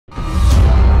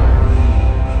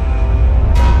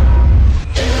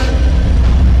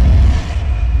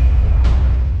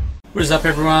What is up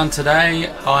everyone? Today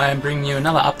I am bringing you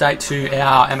another update to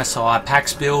our MSI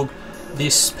PAX build.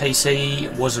 This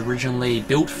PC was originally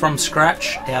built from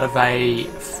scratch out of a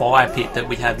fire pit that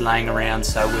we had laying around,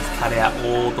 so we've cut out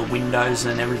all the windows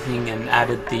and everything and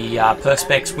added the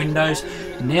Perspex windows.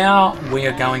 Now we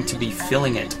are going to be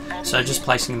filling it, so just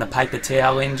placing the paper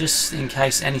towel in just in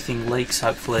case anything leaks.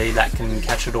 Hopefully that can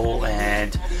catch it all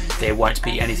and there won't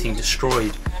be anything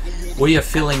destroyed. We are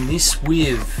filling this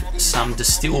with some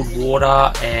distilled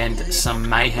water and some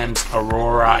Mayhem's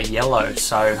Aurora Yellow,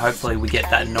 so hopefully we get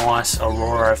that nice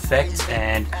Aurora effect.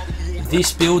 And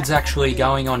this build's actually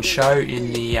going on show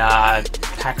in the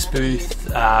PAX booth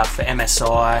for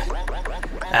MSI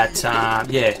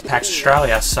at PAX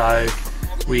Australia, so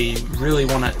we really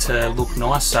want it to look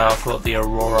nice, so I thought the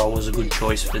Aurora was a good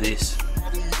choice for this.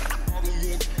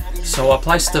 So I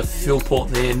placed the fill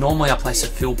port there. Normally I place a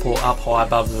fill port up high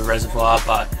above the reservoir,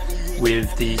 but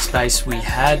with the space we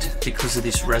had, because of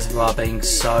this reservoir being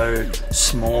so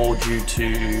small due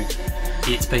to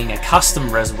it being a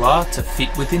custom reservoir to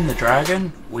fit within the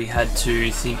Dragon, we had to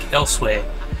think elsewhere.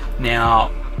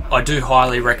 Now I do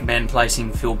highly recommend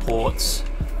placing fill ports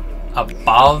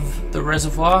above the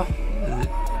reservoir.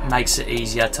 It makes it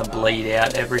easier to bleed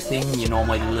out everything. You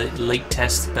normally leak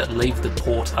test but leave the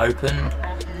port open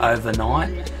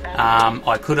overnight.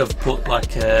 I could have put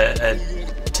like a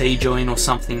T-joint or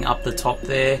something up the top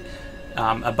there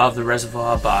above the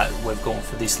reservoir, but we've gone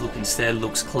for this look instead. It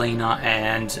looks cleaner,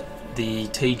 and the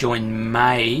T-joint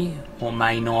may or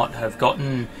may not have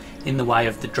gotten in the way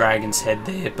of the Dragon's head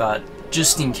there, but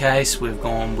just in case we've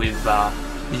gone with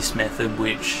this method,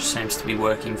 which seems to be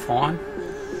working fine.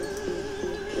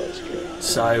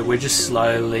 So we're just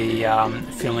slowly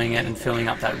filling it and filling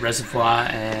up that reservoir,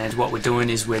 and what we're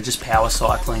doing is we're just power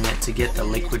cycling it to get the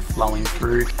liquid flowing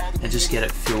through and just get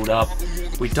it filled up.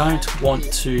 We don't want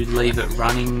to leave it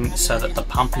running so that the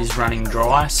pump is running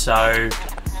dry, so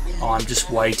I'm just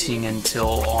waiting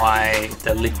until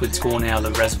the liquid's gone out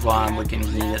of the reservoir and we can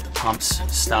hear that the pump's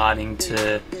starting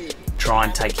to try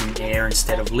and take in air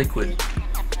instead of liquid.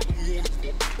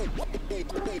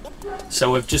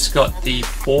 So we've just got the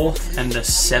 4th and the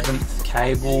 7th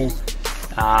cable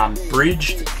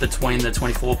bridged between the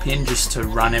 24 pin just to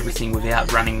run everything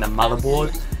without running the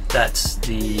motherboard. That's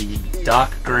the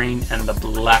dark green and the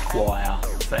black wire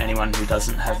for anyone who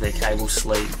doesn't have their cable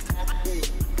sleeved.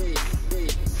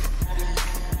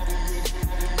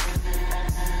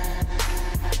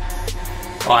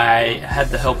 I had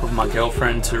the help of my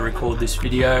girlfriend to record this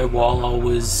video while I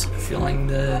was filling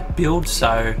the build,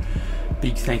 so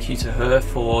big thank you to her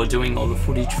for doing all the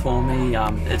footage for me.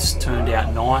 It's turned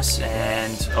out nice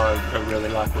and I really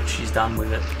like what she's done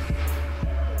with it.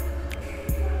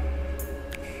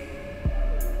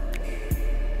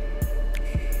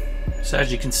 So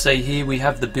as you can see here, we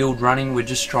have the build running. We're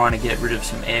just trying to get rid of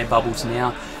some air bubbles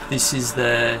now. This is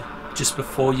just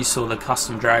before you saw the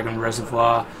custom Dragon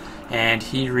reservoir, and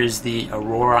here is the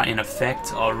Aurora in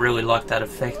effect. I really like that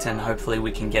effect, and hopefully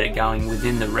we can get it going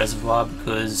within the reservoir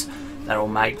because that'll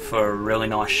make for a really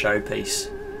nice showpiece.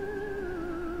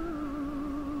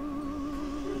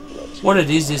 What it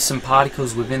is some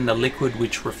particles within the liquid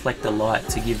which reflect the light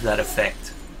to give that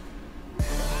effect.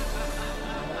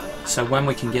 So when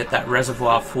we can get that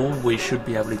reservoir full, we should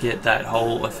be able to get that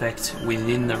whole effect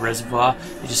within the reservoir.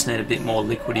 You just need a bit more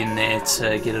liquid in there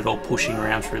to get it all pushing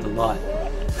around through the light.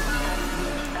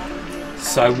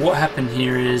 So what happened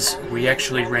here is we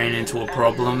actually ran into a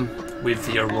problem with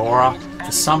the Aurora.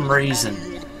 For some reason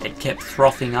it kept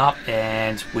frothing up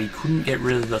and we couldn't get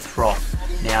rid of the froth.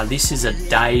 Now this is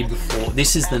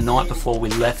the night before we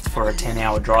left for a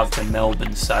 10-hour drive to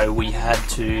Melbourne, so we had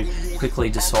to quickly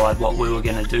decide what we were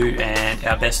going to do, and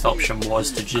our best option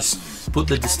was to just put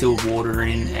the distilled water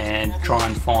in and try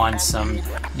and find some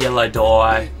yellow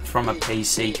dye from a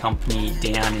PC company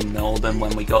down in Melbourne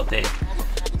when we got there.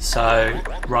 So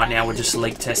right now we're just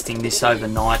leak testing this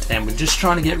overnight and we're just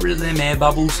trying to get rid of them air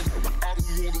bubbles.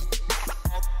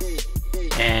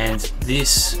 And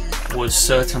this was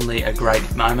certainly a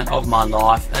great moment of my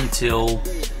life until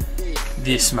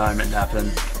this moment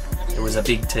happened. It was a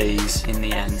big tease in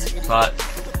the end, but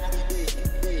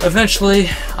eventually,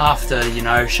 after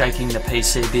shaking the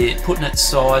PC a bit, putting it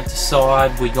side to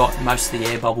side, we got most of the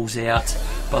air bubbles out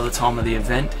by the time of the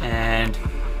event, and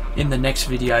in the next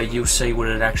video you'll see what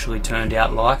it actually turned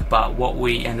out like. But what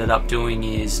we ended up doing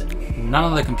is none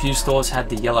of the computer stores had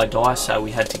the yellow dye, so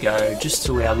we had to go just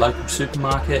to our local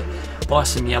supermarket, buy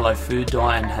some yellow food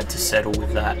dye, and had to settle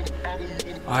with that.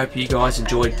 I hope you guys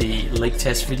enjoyed the leak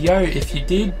test video. If you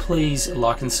did, please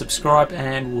like and subscribe,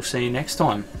 and we'll see you next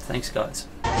time. Thanks guys.